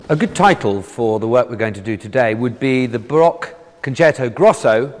A good title for the work we're going to do today would be the Baroque Concerto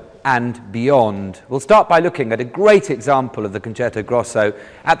Grosso and Beyond. We'll start by looking at a great example of the Concerto Grosso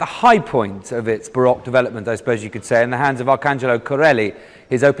at the high point of its Baroque development, I suppose you could say, in the hands of Arcangelo Corelli,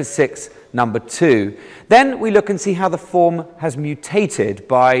 his Opus 6, number 2. Then we look and see how the form has mutated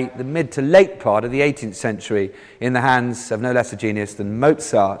by the mid to late part of the 18th century in the hands of no less a genius than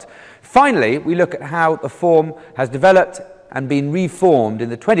Mozart. Finally, we look at how the form has developed and been reformed in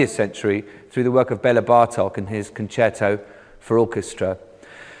the 20th century through the work of Bela Bartok and his Concerto for Orchestra.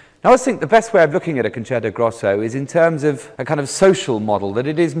 Now, I think the best way of looking at a Concerto Grosso is in terms of a kind of social model, that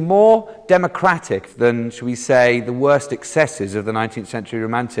it is more democratic than, shall we say, the worst excesses of the 19th century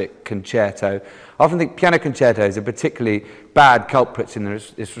Romantic concerto. I often think piano concertos are particularly bad culprits in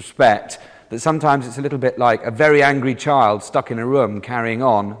this respect, that sometimes it's a little bit like a very angry child stuck in a room carrying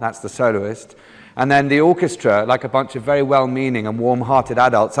on, that's the soloist, and then the orchestra, like a bunch of very well-meaning and warm-hearted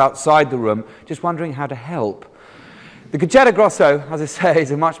adults outside the room, just wondering how to help. The Concerto Grosso, as I say,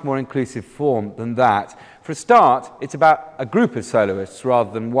 is a much more inclusive form than that. For a start, it's about a group of soloists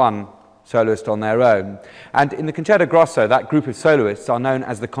rather than one soloist on their own. And in the Concerto Grosso, that group of soloists are known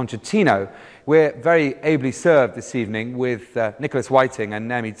as the concertino. We're very ably served this evening with Nicholas Whiting and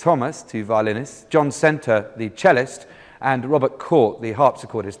Naomi Thomas, two violinists, John Center, the cellist, and Robert Court, the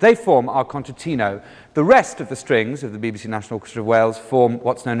harpsichordist. They form our concertino. The rest of the strings of the BBC National Orchestra of Wales form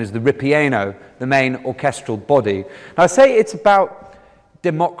what's known as the ripieno, the main orchestral body. Now, I say it's about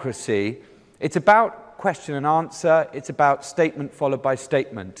democracy, it's about question and answer, it's about statement followed by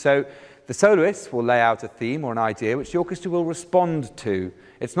statement. So the soloists will lay out a theme or an idea which the orchestra will respond to.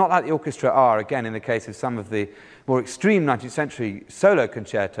 It's not like the orchestra are, again, in the case of some of the more extreme 19th century solo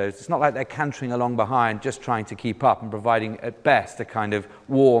concertos, it's not like they're cantering along behind just trying to keep up and providing at best a kind of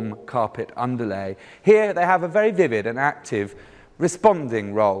warm carpet underlay. Here they have a very vivid and active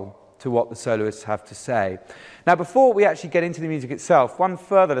responding role to what the soloists have to say. Now, before we actually get into the music itself, one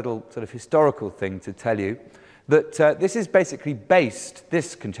further little sort of historical thing to tell you, that this is basically based,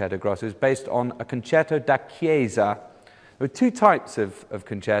 this Concerto Grosso is based on a concerto da chiesa. There were two types of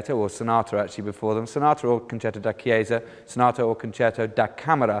concerto, or sonata actually before them, sonata or concerto da chiesa, sonata or concerto da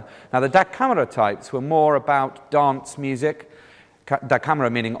camera. Now the da camera types were more about dance music, da camera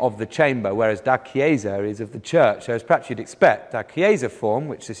meaning of the chamber, whereas da chiesa is of the church. So as perhaps you'd expect, da chiesa form,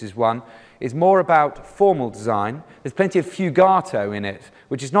 which this is one, is more about formal design. There's plenty of fugato in it,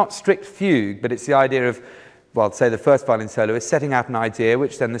 which is not strict fugue, but it's the idea of, well, say the first violin soloist setting out an idea,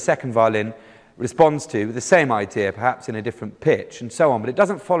 which then the second violin responds to with the same idea, perhaps in a different pitch, and so on, but it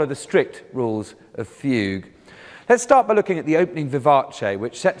doesn't follow the strict rules of fugue. Let's start by looking at the opening vivace,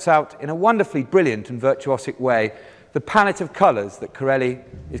 which sets out in a wonderfully brilliant and virtuosic way the palette of colours that Corelli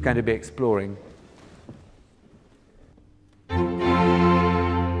is going to be exploring.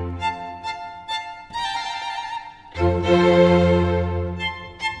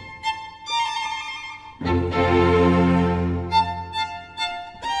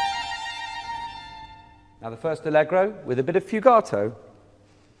 Now the first allegro with a bit of fugato.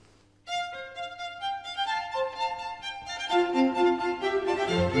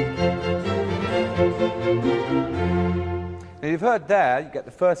 Now you've heard there, you get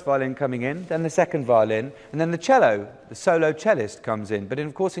the first violin coming in, then the second violin, and then the cello, the solo cellist comes in. But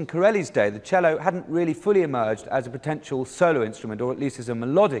of course in Corelli's day, the cello hadn't really fully emerged as a potential solo instrument, or at least as a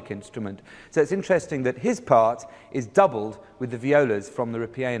melodic instrument. So it's interesting that his part is doubled with the violas from the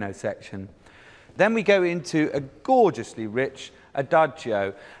ripieno section. Then we go into a gorgeously rich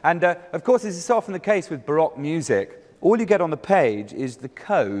adagio. And of course, this is often the case with Baroque music. All you get on the page is the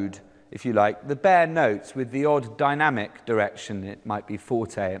code, if you like, the bare notes with the odd dynamic direction. It might be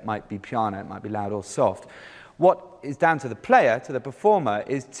forte, it might be piano, it might be loud or soft. What is down to the player, to the performer,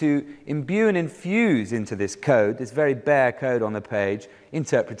 is to imbue and infuse into this code, this very bare code on the page,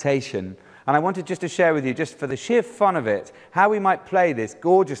 interpretation. And I wanted just to share with you, just for the sheer fun of it, how we might play this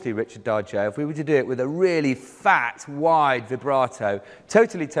gorgeously rich adagio if we were to do it with a really fat, wide vibrato,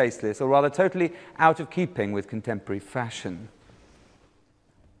 totally tasteless, or rather totally out of keeping with contemporary fashion.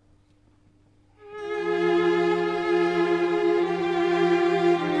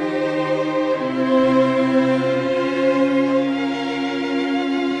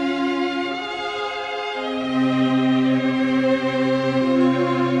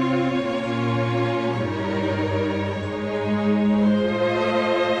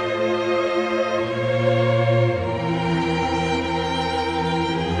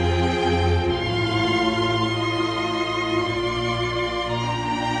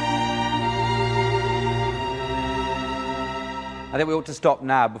 think we ought to stop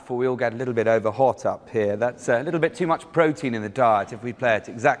now before we all get a little bit over hot up here. That's a little bit too much protein in the diet if we play it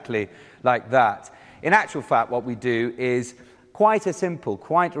exactly like that. In actual fact, what we do is quite a simple,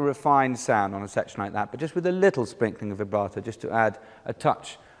 quite a refined sound on a section like that, but just with a little sprinkling of vibrato, just to add a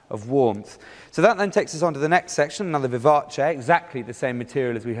touch of warmth. So that then takes us on to the next section, another vivace, exactly the same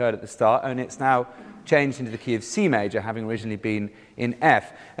material as we heard at the start, only it's now changed into the key of C major, having originally been in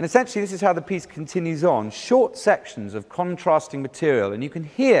F. And essentially this is how the piece continues on, short sections of contrasting material, and you can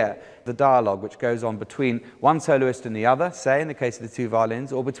hear the dialogue which goes on between one soloist and the other, say in the case of the two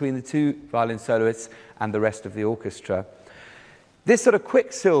violins, or between the two violin soloists and the rest of the orchestra. This sort of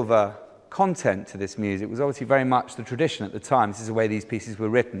quicksilver content to this music was obviously very much the tradition at the time. This is the way these pieces were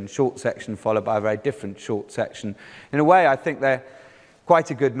written, short section followed by a very different short section. In a way, I think they're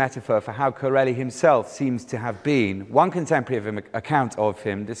quite a good metaphor for how Corelli himself seems to have been. One contemporary account of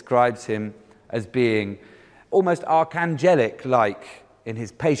him describes him as being almost archangelic-like in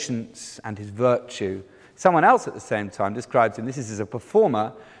his patience and his virtue. Someone else at the same time describes him, this is as a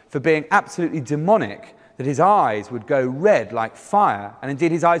performer, for being absolutely demonic, that his eyes would go red like fire, and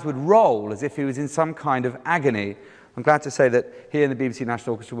indeed his eyes would roll as if he was in some kind of agony. I'm glad to say that here in the BBC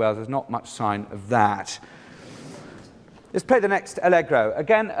National Orchestra Wales there's not much sign of that. Let's play the next Allegro.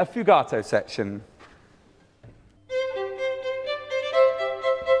 Again, a fugato section.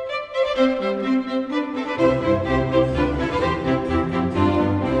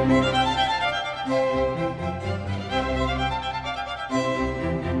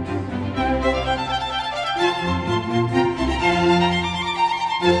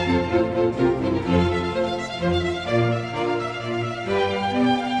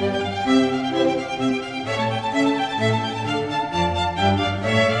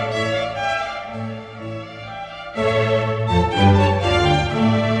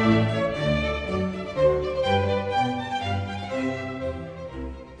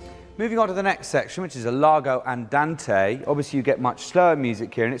 Moving on to the next section, which is a largo andante. Obviously you get much slower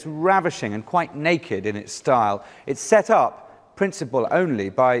music here, and it's ravishing and quite naked in its style. It's set up, principal only,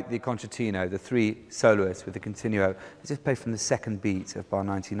 by the concertino, the three soloists with the continuo. Let's just play from the second beat of bar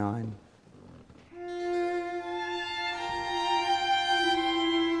 99.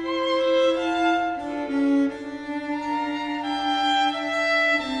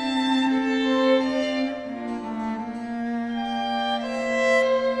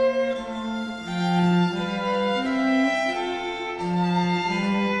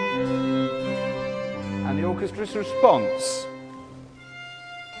 Orchestra's response.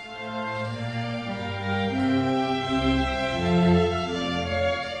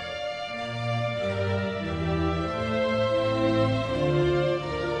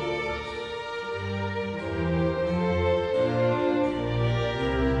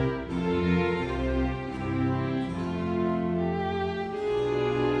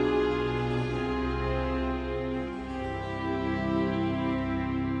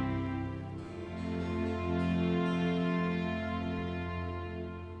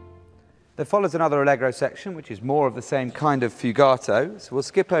 There follows another allegro section, which is more of the same kind of fugato. So we'll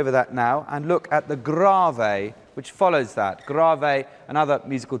skip over that now and look at the grave, which follows that. Grave, another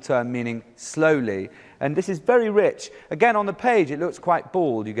musical term meaning slowly. And this is very rich. Again, on the page, it looks quite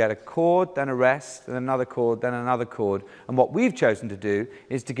bald. You get a chord, then a rest, then another chord, then another chord. And what we've chosen to do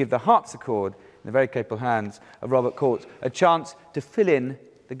is to give the harpsichord, in the very capable hands of Robert Courts, a chance to fill in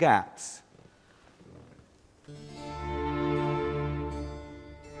the gaps.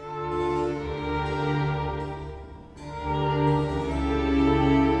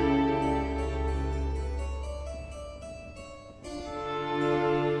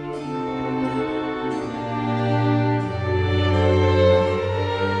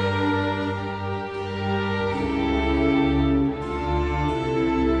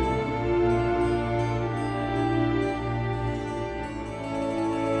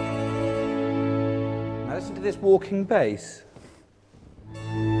 Listen to this walking bass.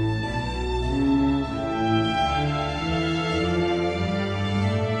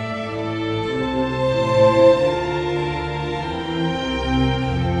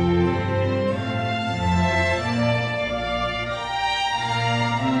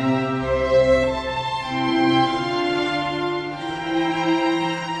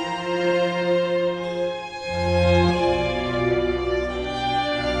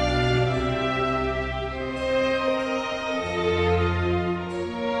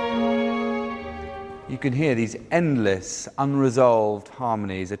 You can hear these endless, unresolved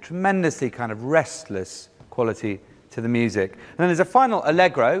harmonies, a tremendously kind of restless quality to the music. And then there's a final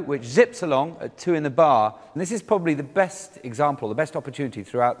allegro which zips along at 2 in the bar. And this is probably the best example, the best opportunity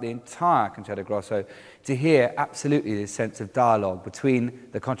throughout the entire Concerto Grosso to hear absolutely this sense of dialogue between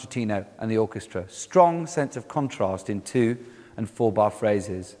the concertino and the orchestra. Strong sense of contrast in 2 and 4 bar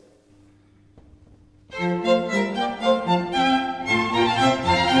phrases.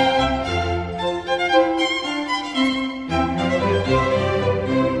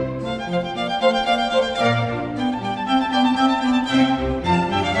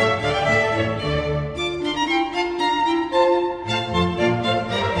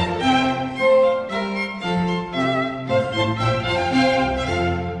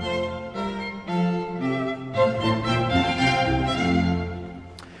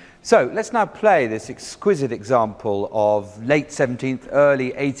 So let's now play this exquisite example of late 17th,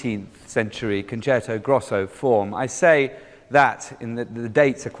 early 18th century Concerto Grosso form. I say that in the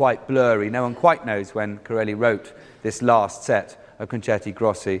dates are quite blurry. No one quite knows when Corelli wrote this last set of Concerti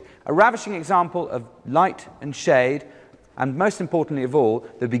Grossi. A ravishing example of light and shade, and most importantly of all,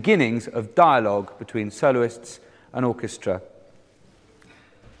 the beginnings of dialogue between soloists and orchestra.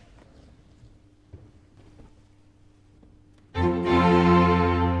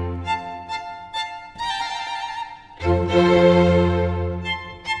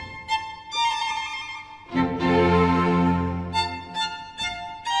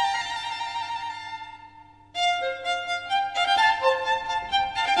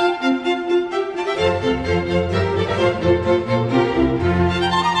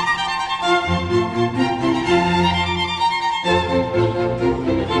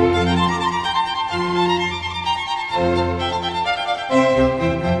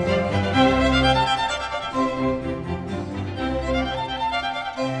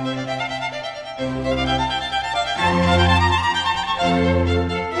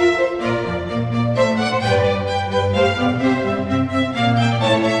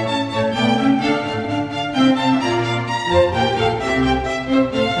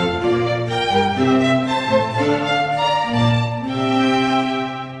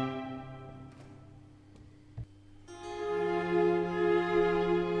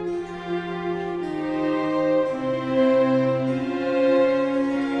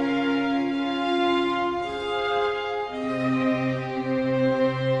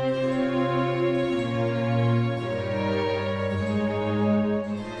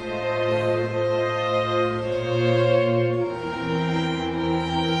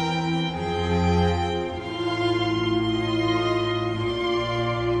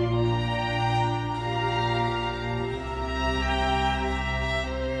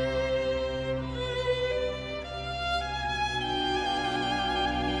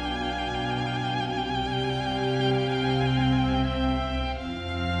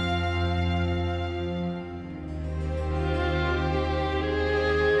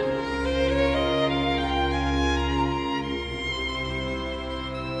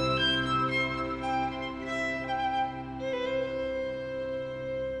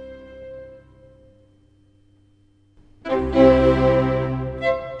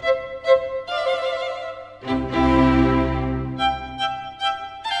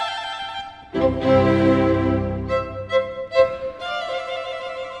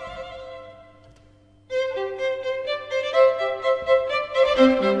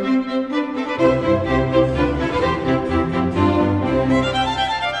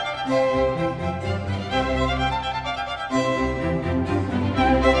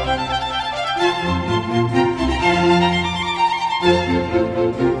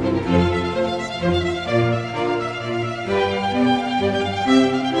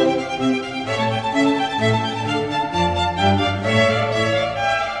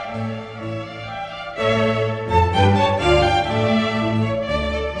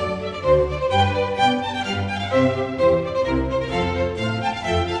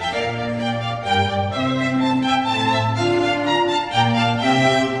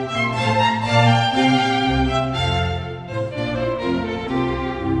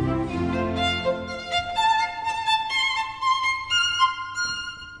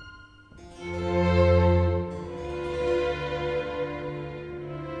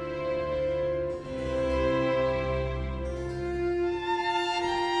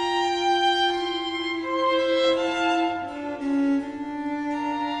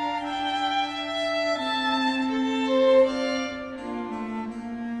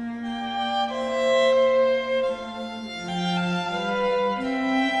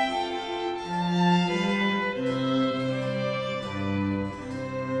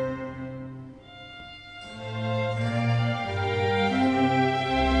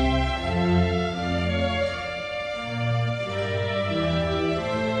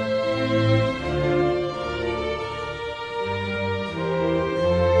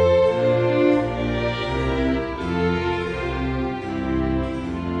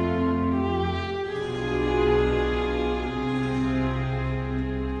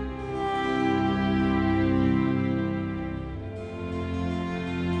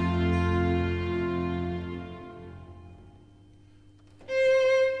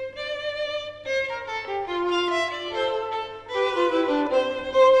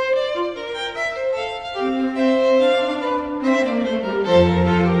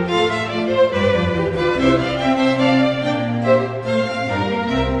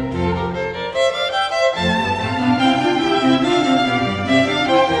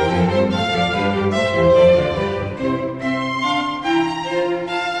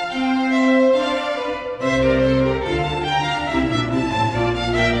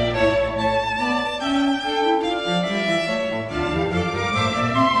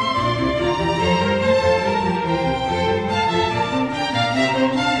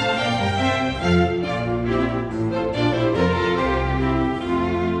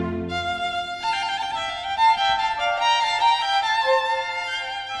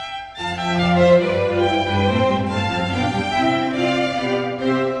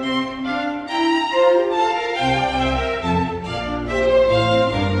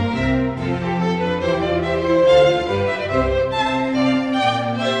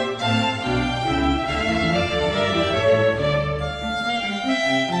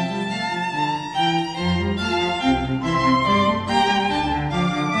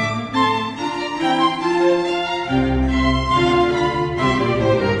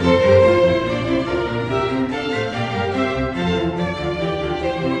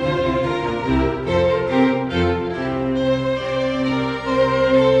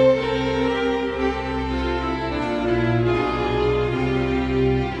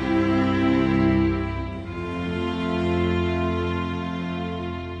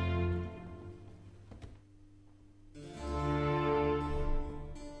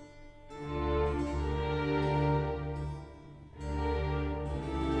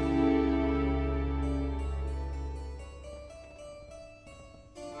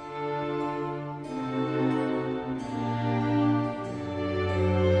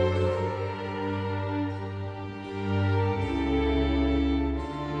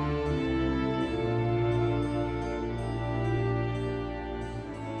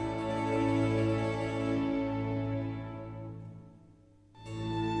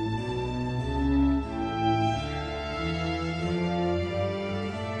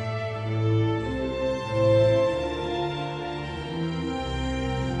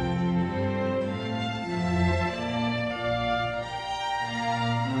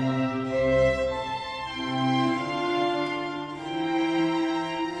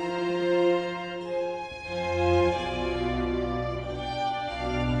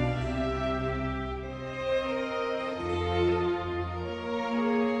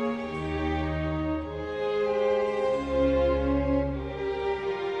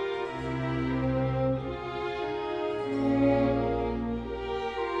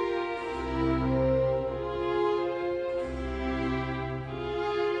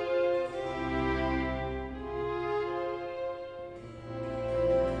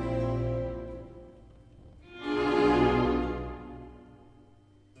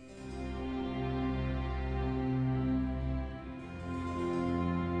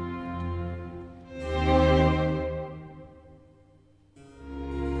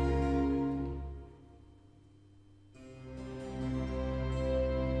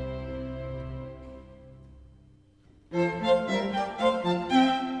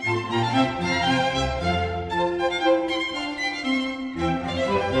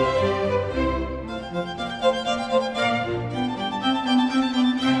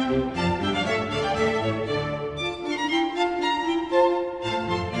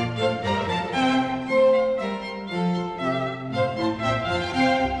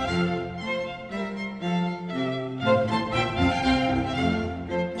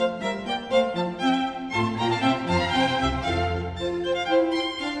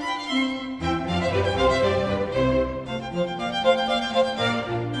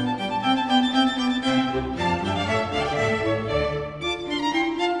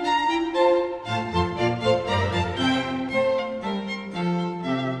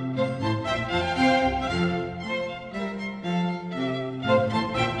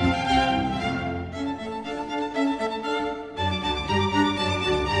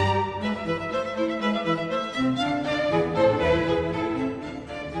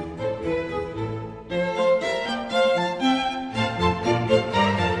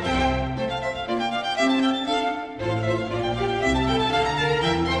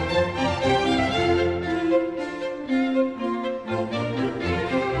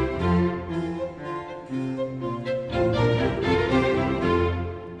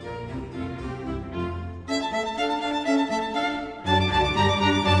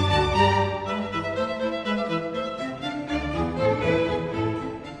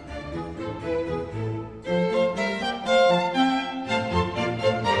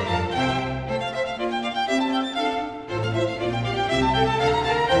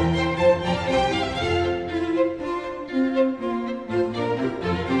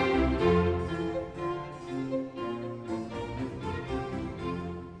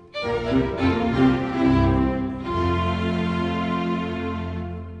 Ladies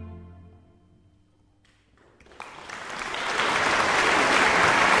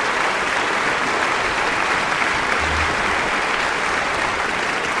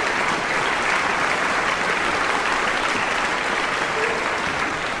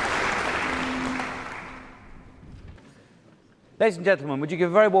and gentlemen, would you give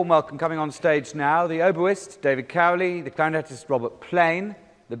a very warm welcome coming on stage now, the oboist, David Cowley, the clarinetist, Robert Plain,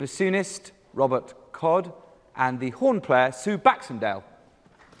 the bassoonist, Robert Codd, and the horn player, Sue Baxendale.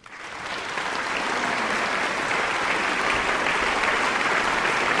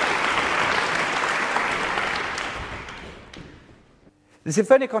 The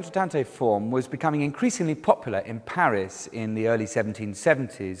Sinfonia Concertante form was becoming increasingly popular in Paris in the early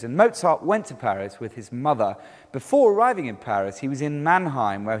 1770s, and Mozart went to Paris with his mother. Before arriving in Paris, he was in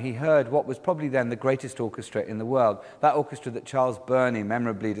Mannheim, where he heard what was probably then the greatest orchestra in the world, that orchestra that Charles Burney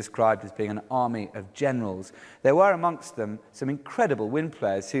memorably described as being an army of generals. There were amongst them some incredible wind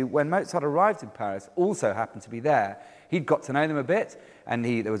players who, when Mozart arrived in Paris, also happened to be there. He'd got to know them a bit, and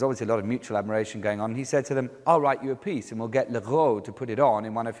there was obviously a lot of mutual admiration going on. He said to them, "I'll write you a piece, and we'll get Leroux to put it on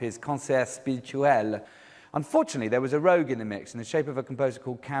in one of his concerts spirituels." Unfortunately, there was a rogue in the mix in the shape of a composer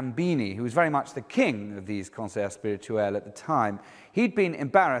called Cambini, who was very much the king of these concerts spirituels at the time. He'd been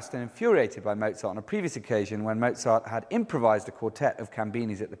embarrassed and infuriated by Mozart on a previous occasion when Mozart had improvised a quartet of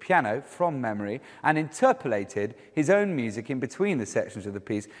Cambini's at the piano from memory and interpolated his own music in between the sections of the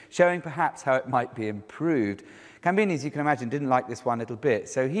piece, showing perhaps how it might be improved. Cambini, as you can imagine, didn't like this one little bit,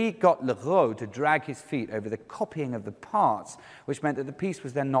 so he got Leroux to drag his feet over the copying of the parts, which meant that the piece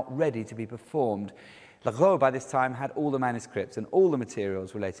was then not ready to be performed. Leroux, by this time, had all the manuscripts and all the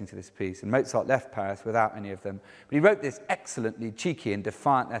materials relating to this piece, and Mozart left Paris without any of them. But he wrote this excellently cheeky and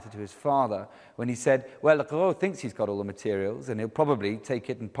defiant letter to his father when he said, well, Leroux thinks he's got all the materials, and he'll probably take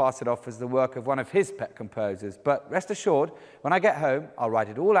it and pass it off as the work of one of his pet composers. But rest assured, when I get home, I'll write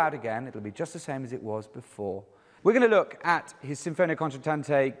it all out again. It'll be just the same as it was before. We're going to look at his Sinfonia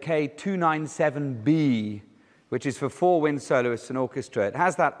Concertante K297B, which is for 4 wind soloists and orchestra. It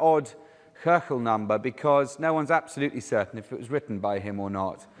has that odd Köchel number because no one's absolutely certain if it was written by him or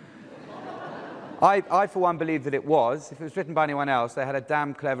not. I, for one, believe that it was. If it was written by anyone else, they had a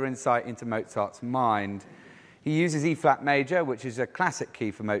damn clever insight into Mozart's mind. He uses E-flat major, which is a classic key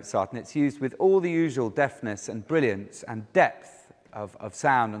for Mozart, and it's used with all the usual deftness and brilliance and depth of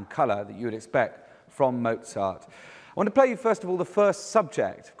sound and colour that you would expect from Mozart. I want to play you, first of all, the first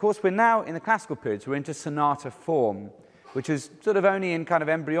subject. Of course, we're now in the classical period, so we're into sonata form, which is sort of only in kind of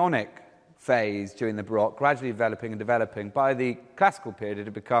embryonic phase during the Baroque, gradually developing and developing. By the classical period, it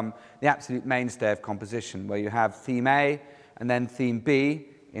had become the absolute mainstay of composition, where you have theme A and then theme B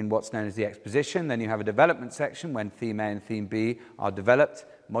in what's known as the exposition. Then you have a development section when theme A and theme B are developed,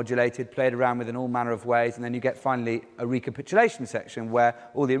 modulated, played around with in all manner of ways, and then you get finally a recapitulation section where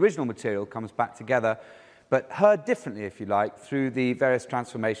all the original material comes back together, but heard differently, if you like, through the various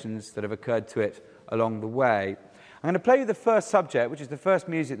transformations that have occurred to it along the way. I'm going to play you the first subject, which is the first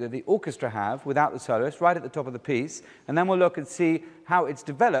music that the orchestra have without the soloist, right at the top of the piece, and then we'll look and see how it's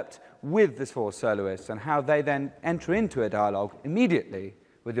developed with the 4 soloists and how they then enter into a dialogue immediately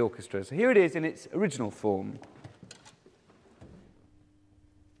with the orchestra. So here it is in its original form.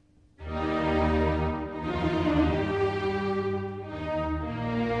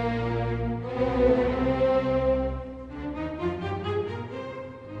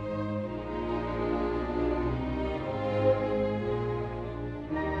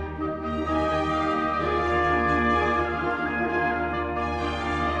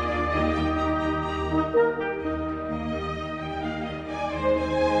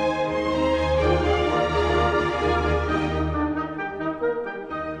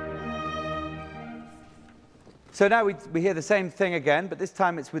 So now we hear the same thing again, but this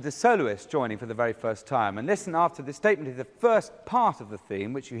time it's with the soloist joining for the very first time. And listen after the statement of the first part of the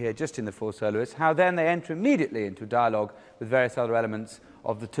theme, which you hear just in the 4 soloists, how then they enter immediately into dialogue with various other elements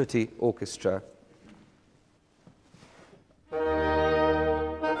of the tutti orchestra.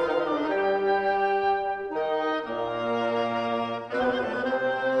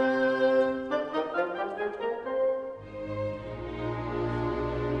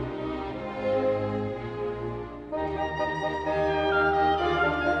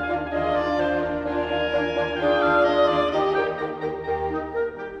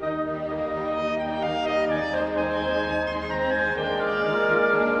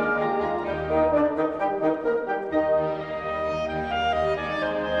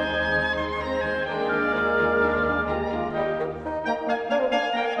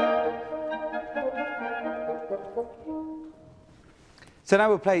 So now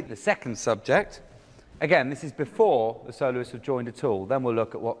we'll play the second subject. Again, this is before the soloists have joined at all. Then we'll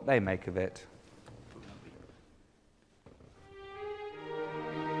look at what they make of it.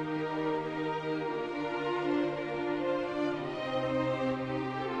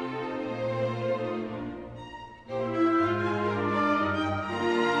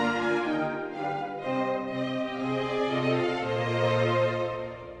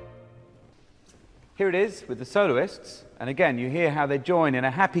 Here it is with the soloists, and again you hear how they join in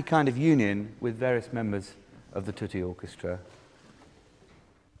a happy kind of union with various members of the tutti orchestra.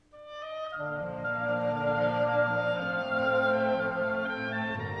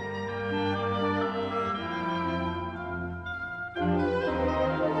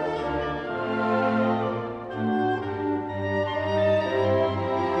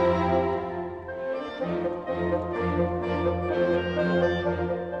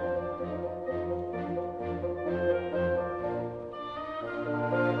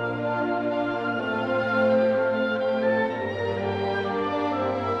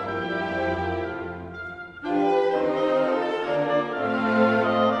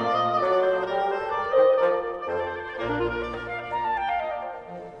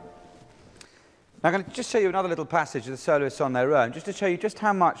 Now I'm going to just show you another little passage of the soloists on their own, just to show you just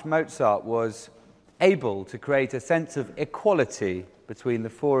how much Mozart was able to create a sense of equality between the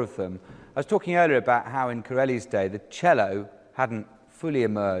four of them. I was talking earlier about how in Corelli's day the cello hadn't fully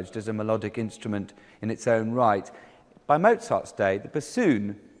emerged as a melodic instrument in its own right. By Mozart's day, the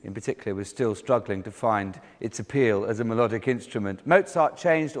bassoon in particular was still struggling to find its appeal as a melodic instrument. Mozart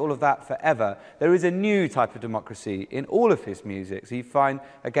changed all of that forever. There is a new type of democracy in all of his music. So you find,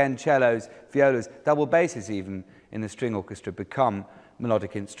 again, cellos, violas, double basses even in the string orchestra become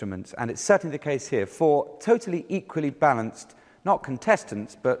melodic instruments. And it's certainly the case here for totally equally balanced, not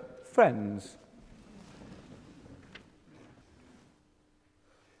contestants, but friends.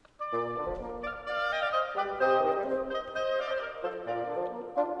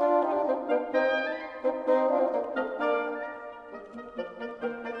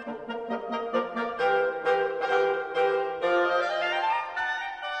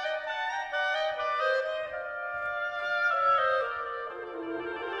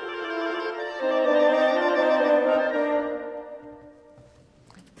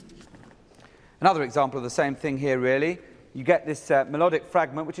 Another example of the same thing here, really. You get this melodic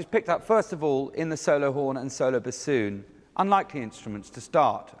fragment, which is picked up, first of all, in the solo horn and solo bassoon. Unlikely instruments to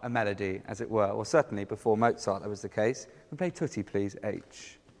start a melody, as it were, or certainly before Mozart that was the case. We'll play tutti, please,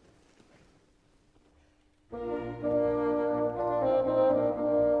 H.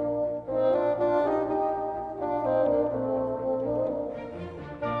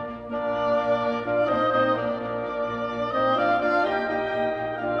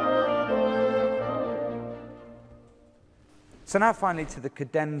 So now finally to the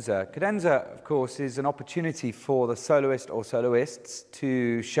cadenza. Cadenza, of course, is an opportunity for the soloist or soloists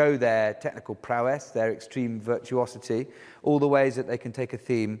to show their technical prowess, their extreme virtuosity, all the ways that they can take a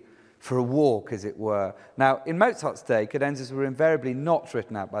theme for a walk, as it were. Now, in Mozart's day, cadenzas were invariably not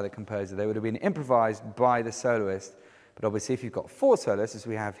written out by the composer. They would have been improvised by the soloist. But obviously, if you've got four soloists, as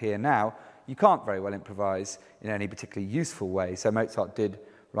we have here now, you can't very well improvise in any particularly useful way. So Mozart did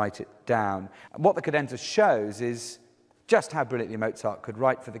write it down. And what the cadenza shows is just how brilliantly Mozart could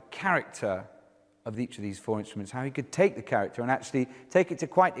write for the character of each of these four instruments, how he could take the character and actually take it to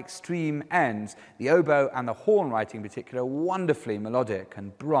quite extreme ends. The oboe and the horn writing in particular, wonderfully melodic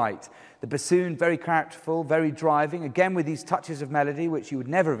and bright. The bassoon, very characterful, very driving, again with these touches of melody, which you would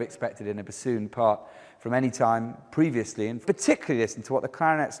never have expected in a bassoon part from any time previously, and particularly listen to what the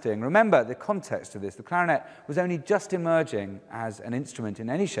clarinet's doing. Remember the context of this. The clarinet was only just emerging as an instrument in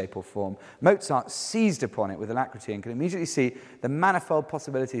any shape or form. Mozart seized upon it with alacrity and could immediately see the manifold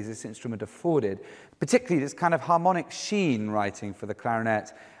possibilities this instrument afforded, particularly this kind of harmonic sheen writing for the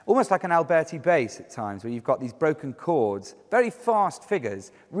clarinet, almost like an Alberti bass at times, where you've got these broken chords, very fast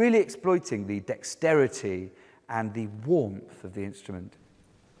figures, really exploiting the dexterity and the warmth of the instrument.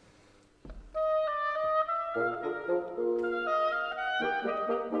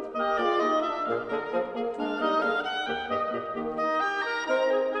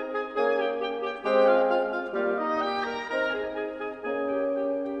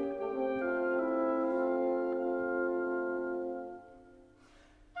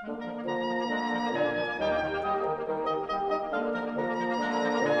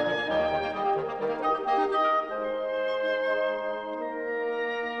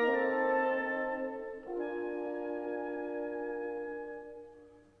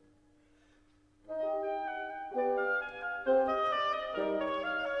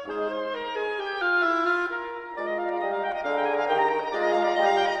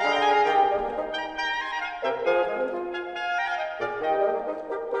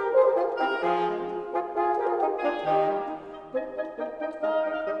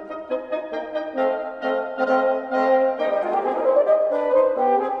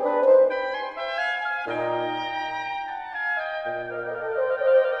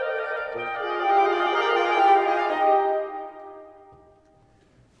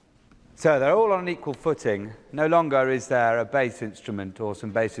 So they're all on an equal footing. No longer is there a bass instrument or some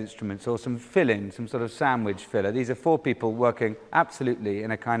bass instruments or some fill-in, some sort of sandwich filler. These are four people working absolutely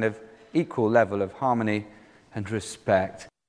in a kind of equal level of harmony and respect.